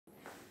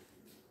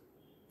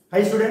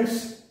Hi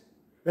students,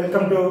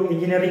 welcome to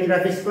Engineering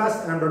Graphics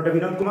class. I am Dr.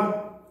 Vinodkumar.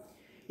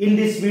 In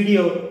this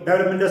video,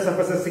 Development of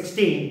Surfaces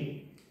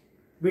 16,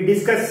 we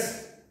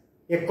discuss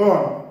a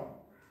cone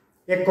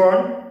 50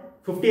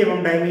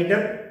 mm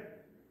diameter,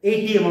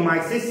 80 mm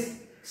axis,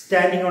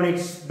 standing on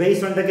its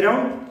base on the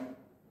ground.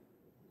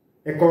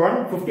 A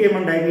cone 50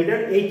 mm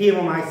diameter, 80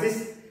 mm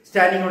axis,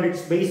 standing on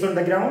its base on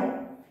the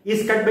ground,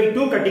 is cut by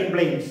two cutting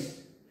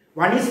planes.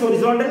 One is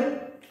horizontal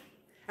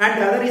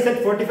and the other is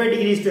at 45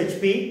 degrees to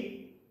HP.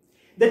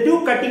 The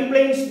two cutting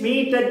planes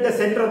meet at the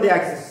center of the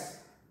axis.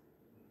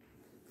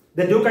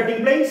 The two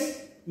cutting planes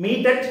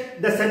meet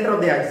at the center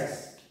of the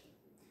axis.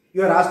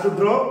 You are asked to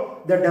draw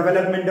the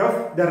development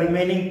of the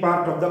remaining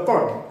part of the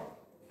cone.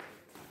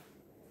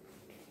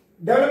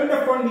 Development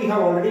of cone we have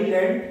already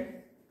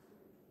learned.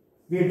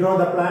 We draw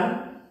the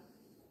plan.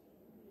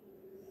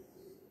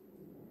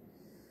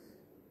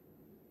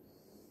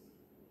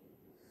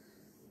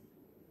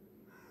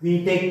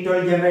 We take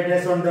 12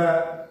 generators on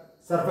the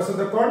surface of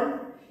the cone.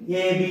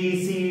 A,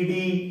 B, C,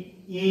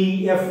 D,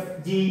 E,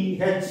 F,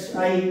 G, H,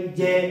 I,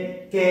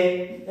 J,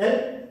 K,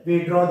 L.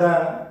 We draw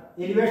the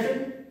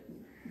elevation.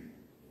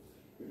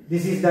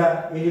 This is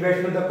the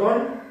elevation of the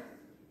cone.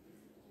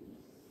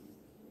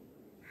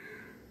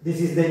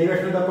 This is the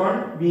elevation of the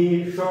cone.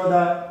 We show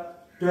the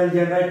 12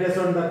 generators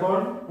on the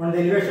cone on the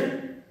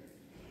elevation.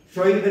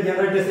 Showing the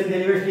generators in the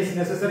elevation is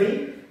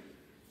necessary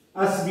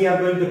as we are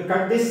going to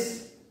cut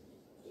this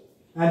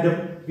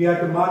and we have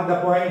to mark the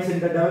points in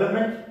the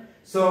development.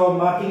 So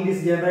marking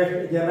these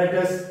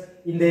generators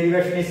in the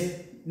elevation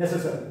is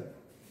necessary.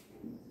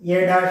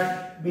 A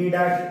dash, B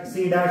dash,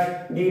 C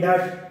dash, D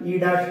dash, E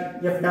dash,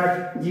 F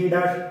dash, G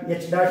dash,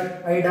 H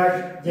dash, I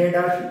dash, J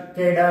dash,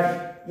 K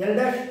dash, L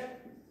dash,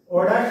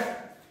 O dash.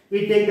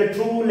 We take the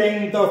true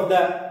length of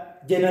the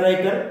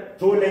generator,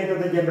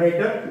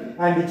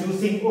 and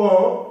choosing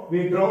O,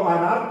 we draw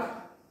an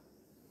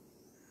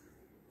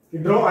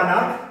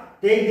arc.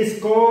 Take this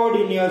chord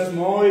in your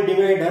small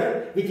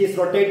divider which is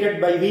rotated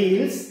by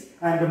wheels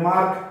and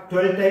mark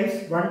 12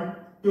 times. 1,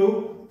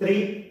 2,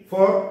 3,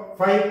 4,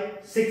 5,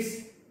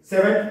 6,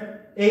 7,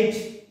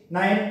 8,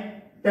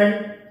 9,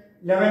 10,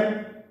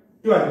 11,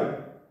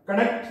 12.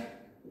 Connect.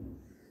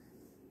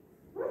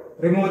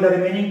 Remove the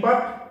remaining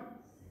part.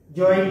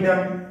 Join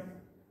them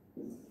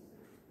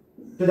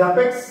to the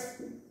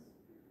apex.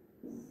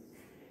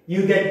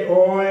 You get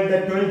all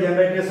the 12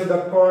 generators of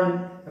the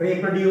cone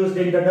reproduced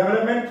in the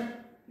development.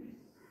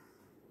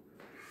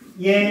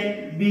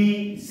 A,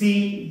 B,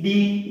 C, D,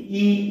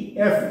 E,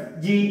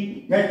 F,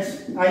 G, H,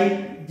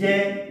 I,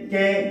 J,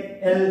 K,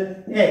 L,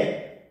 A.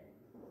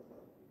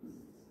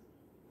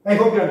 I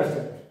hope you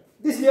understand.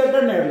 This we have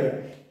done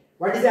earlier.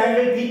 What is the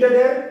angle theta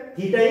there?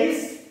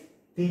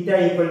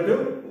 Theta equal to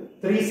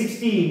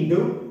 360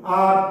 into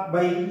R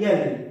by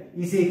L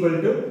is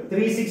equal to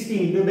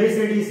 360 into base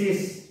radius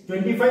is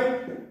 25.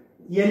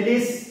 L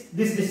is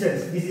this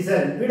distance. This is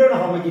L. We don't know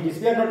how much it is.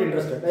 We are not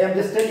interested. I am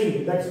just telling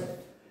you. That's all.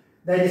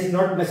 That is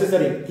not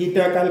necessary.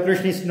 Theta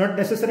calculation is not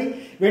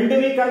necessary. When do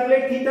we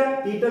calculate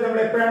theta? Theta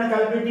we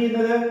calculate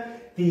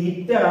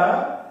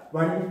theta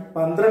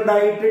 12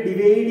 ആയിട്ട്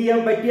divide ചെയ്യാൻ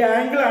പറ്റിയ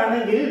angle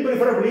ആണെങ്കിൽ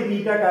preferably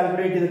theta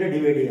calculate ചെയ്തിട്ട്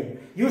divide ചെയ്യാം.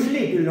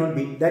 Usually it will not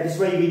be. That is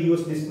why we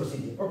use this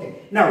procedure. Okay.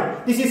 Now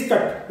this is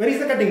cut. Where is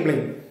the cutting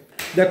plane?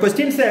 The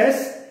question says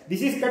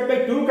this is cut by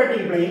two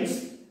cutting planes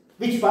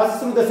which pass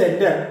through the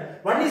center.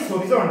 One is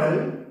horizontal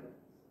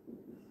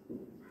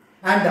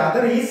and the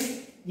other is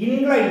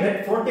inclined at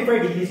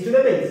 45 degrees to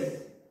the base.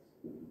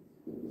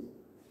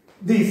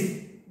 This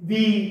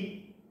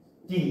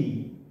VT.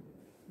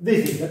 This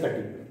is the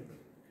cutting plane.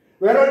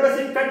 Where all does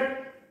it cut?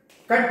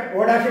 Cut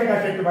O dash A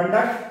dash at 1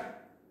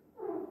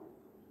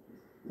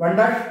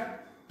 dash,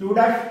 2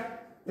 dash,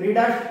 3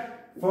 dash,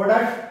 4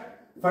 dash,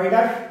 5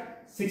 dash,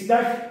 6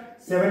 dash,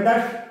 7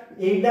 dash,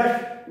 8 dash,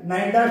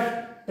 9 dash,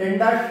 10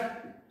 dash,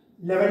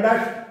 11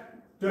 dash,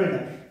 12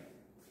 dash.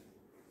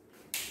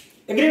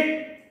 Agreed?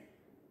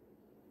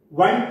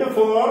 1 to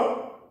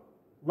 4,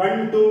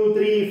 1, 2,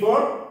 3,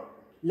 4,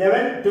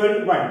 11,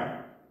 12, 1.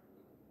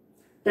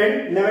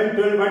 10, 11,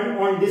 12, 1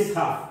 on this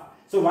half.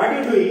 So what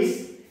you do is,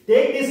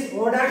 take this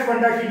O dash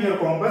 1 dash in your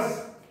compass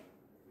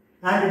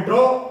and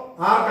draw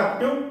arc up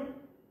to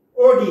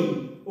OD.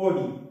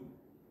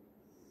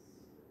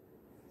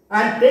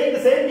 And take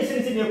the same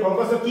distance in your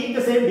compass, so keep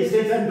the same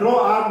distance and draw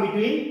arc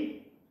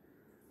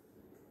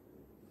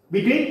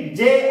between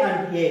J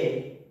and A.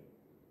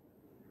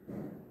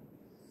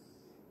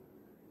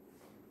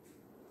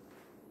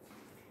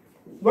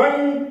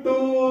 One,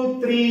 2,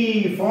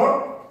 3,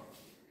 4,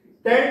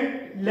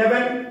 10,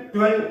 11,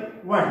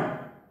 12, 1.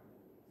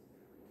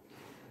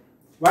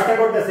 What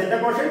about the center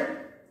portion?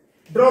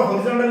 Draw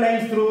horizontal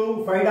lines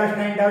through 5 dash,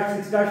 9 dash,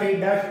 6 dash, 8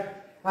 dash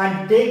and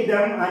take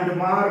them and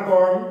mark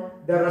on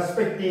the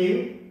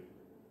respective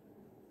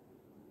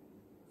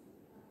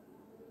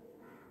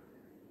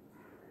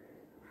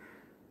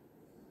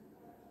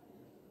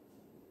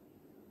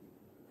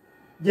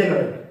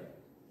generator.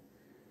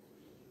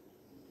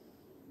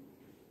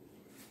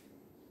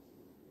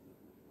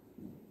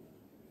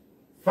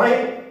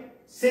 5,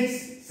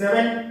 6,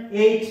 7,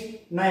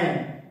 8,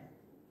 9.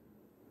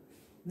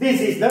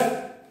 This is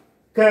the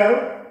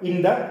curve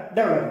in the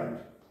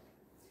development.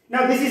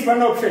 Now this is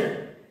one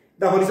option.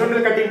 The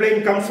horizontal cutting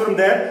plane comes from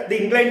there,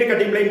 the inclined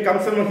cutting plane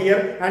comes from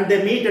here, and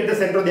they meet at the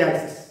center of the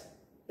axis.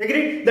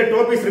 Agreed? The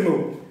top is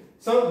removed.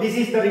 So this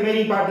is the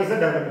remaining part is the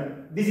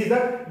development. This is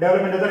the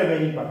development of the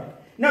remaining part.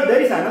 Now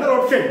there is another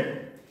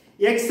option.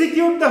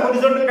 Execute the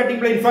horizontal cutting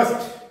plane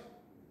first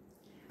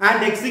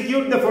and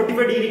execute the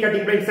 45-degree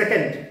cutting plane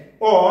second,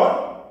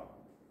 or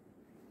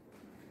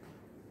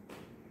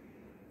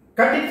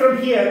cut it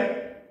from here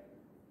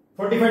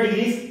 45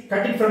 degrees,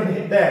 cut it from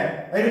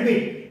there. I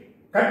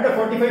repeat, cut the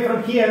 45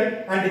 from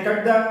here and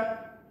cut the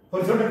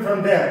horizontal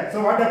from there.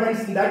 So what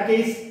happens in that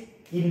case?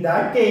 In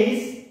that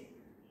case,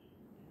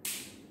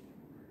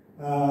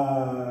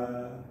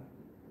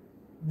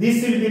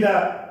 this will be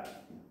the,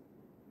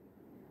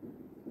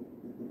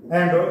 I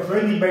am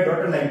showing it by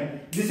dotted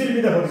line. This will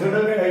be the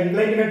horizontal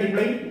inclined cutting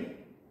plane.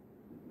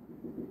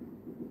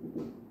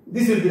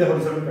 This will be the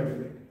horizontal cutting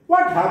plane.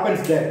 What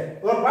happens there?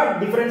 Or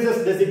what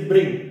differences does it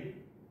bring?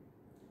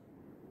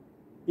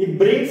 It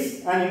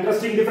brings an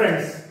interesting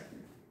difference.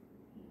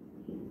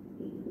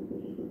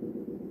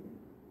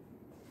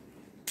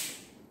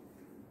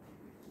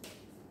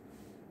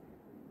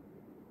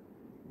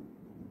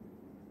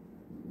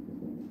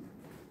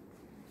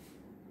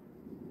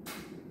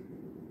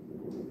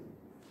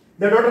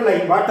 The dotted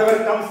line,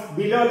 whatever comes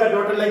below the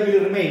dotted line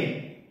will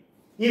remain.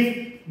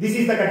 If this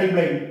is the cutting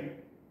plane.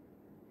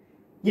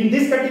 In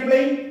this cutting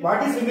plane,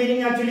 what is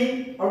remaining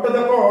actually out of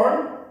the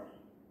chord?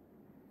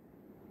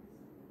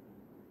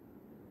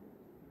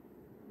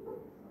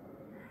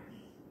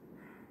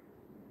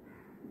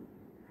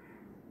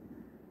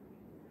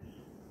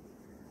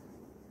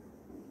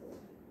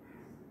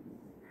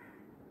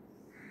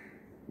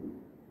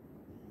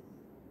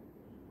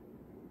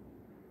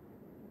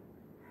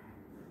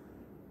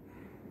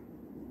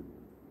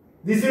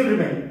 This will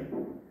remain.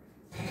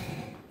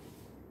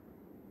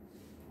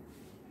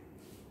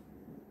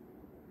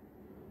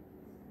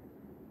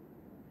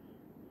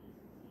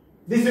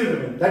 This will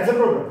remain. That's the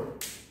problem.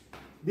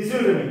 This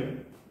will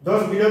remain.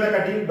 Those below the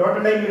cutting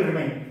dotted line will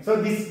remain.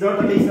 So this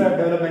dotted line is the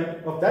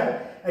development of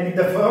that. And if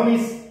the firm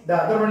is, the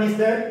other one is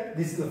there,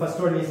 this the first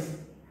one is,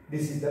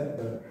 this is the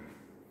development.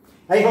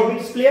 I hope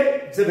it's clear.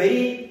 It's a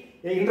very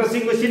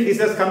interesting question. This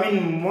has come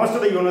in most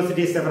of the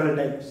universities several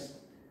times.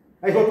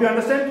 I hope you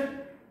understand.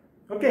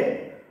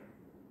 Okay.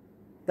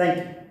 Thank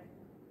you.